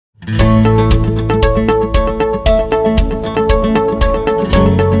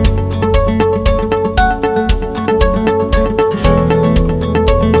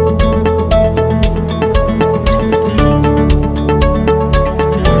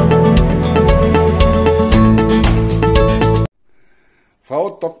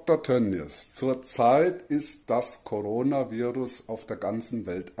Dr. Tönnies, zurzeit ist das Coronavirus auf der ganzen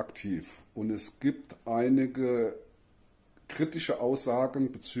Welt aktiv und es gibt einige kritische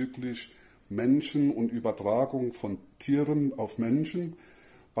Aussagen bezüglich Menschen und Übertragung von Tieren auf Menschen.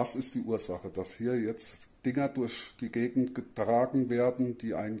 Was ist die Ursache, dass hier jetzt Dinger durch die Gegend getragen werden,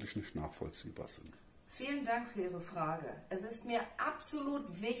 die eigentlich nicht nachvollziehbar sind? Vielen Dank für Ihre Frage. Es ist mir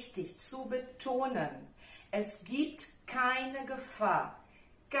absolut wichtig zu betonen, es gibt keine Gefahr.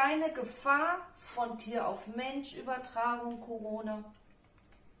 Keine Gefahr von Tier auf Mensch Übertragung Corona.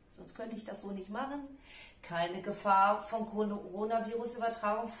 Sonst könnte ich das so nicht machen. Keine Gefahr von Coronavirus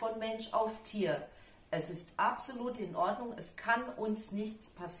Übertragung von Mensch auf Tier. Es ist absolut in Ordnung. Es kann uns nichts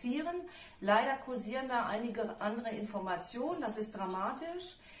passieren. Leider kursieren da einige andere Informationen. Das ist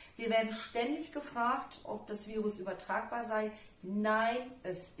dramatisch. Wir werden ständig gefragt, ob das Virus übertragbar sei. Nein,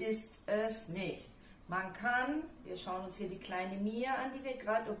 es ist es nicht. Man kann, wir schauen uns hier die kleine Mia an, die wir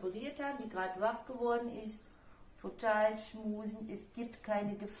gerade operiert haben, die gerade wach geworden ist, total schmusen, es gibt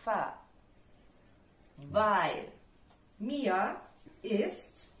keine Gefahr. Weil Mia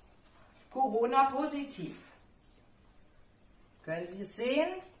ist Corona-positiv. Können Sie es sehen?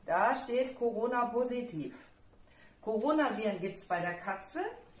 Da steht Corona-positiv. Coronaviren gibt es bei der Katze,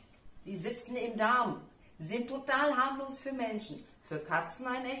 die sitzen im Darm, sind total harmlos für Menschen. Für Katzen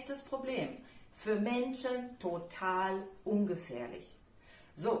ein echtes Problem. Für Menschen total ungefährlich.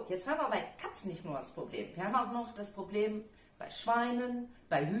 So, jetzt haben wir bei Katzen nicht nur das Problem. Wir haben auch noch das Problem bei Schweinen,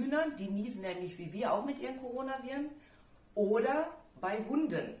 bei Hühnern, die niesen nämlich wie wir auch mit ihren Coronaviren, oder bei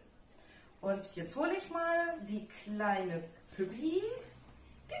Hunden. Und jetzt hole ich mal die kleine Püppi.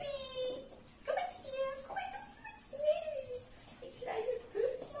 Püppi, komm mal hier, komm mal hier. Die kleine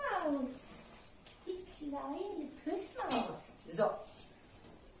Püppmaus. Die kleine Püppmaus. So.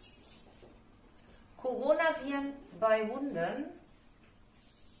 Coronaviren bei Hunden,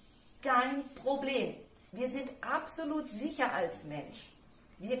 kein Problem. Wir sind absolut sicher als Mensch.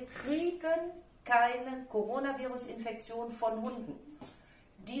 Wir kriegen keine Coronavirus-Infektion von Hunden.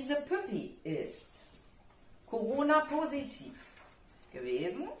 Diese Püppi ist Corona-positiv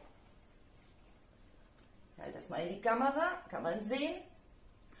gewesen. Ich halte das mal in die Kamera, kann man sehen.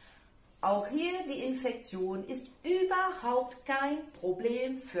 Auch hier die Infektion ist überhaupt kein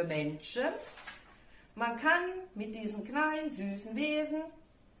Problem für Menschen. Man kann mit diesen kleinen, süßen Wesen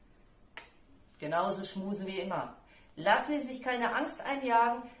genauso schmusen wie immer. Lassen Sie sich keine Angst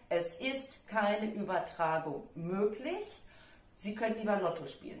einjagen, es ist keine Übertragung möglich. Sie können lieber Lotto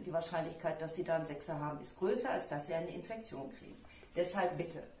spielen. Die Wahrscheinlichkeit, dass Sie da einen Sechser haben, ist größer, als dass Sie eine Infektion kriegen. Deshalb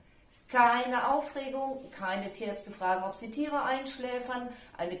bitte keine Aufregung, keine Tierärzte fragen, ob sie Tiere einschläfern.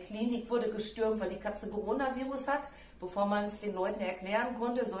 Eine Klinik wurde gestürmt, weil die Katze Coronavirus hat. Bevor man es den Leuten erklären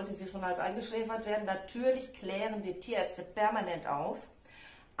konnte, sollte sie schon halb eingeschläfert werden. Natürlich klären wir Tierärzte permanent auf,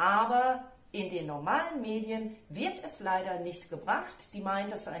 aber in den normalen Medien wird es leider nicht gebracht. Die meinen,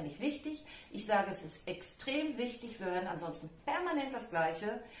 das sei nicht wichtig. Ich sage, es ist extrem wichtig. Wir hören ansonsten permanent das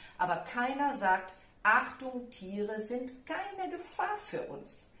Gleiche, aber keiner sagt, Achtung, Tiere sind keine Gefahr für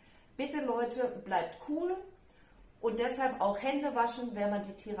uns. Bitte Leute, bleibt cool und deshalb auch Hände waschen, wenn man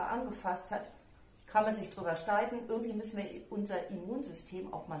die Tiere angefasst hat. Kann man sich drüber streiten. Irgendwie müssen wir unser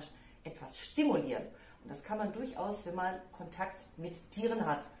Immunsystem auch mal etwas stimulieren. Und das kann man durchaus, wenn man Kontakt mit Tieren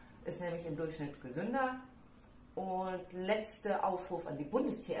hat. Ist nämlich im Durchschnitt gesünder. Und letzter Aufruf an die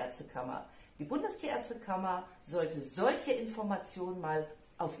Bundestierärztekammer. Die Bundestierärztekammer sollte solche Informationen mal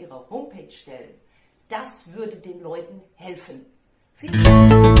auf ihre Homepage stellen. Das würde den Leuten helfen. Vielen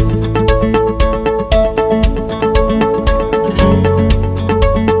Dank.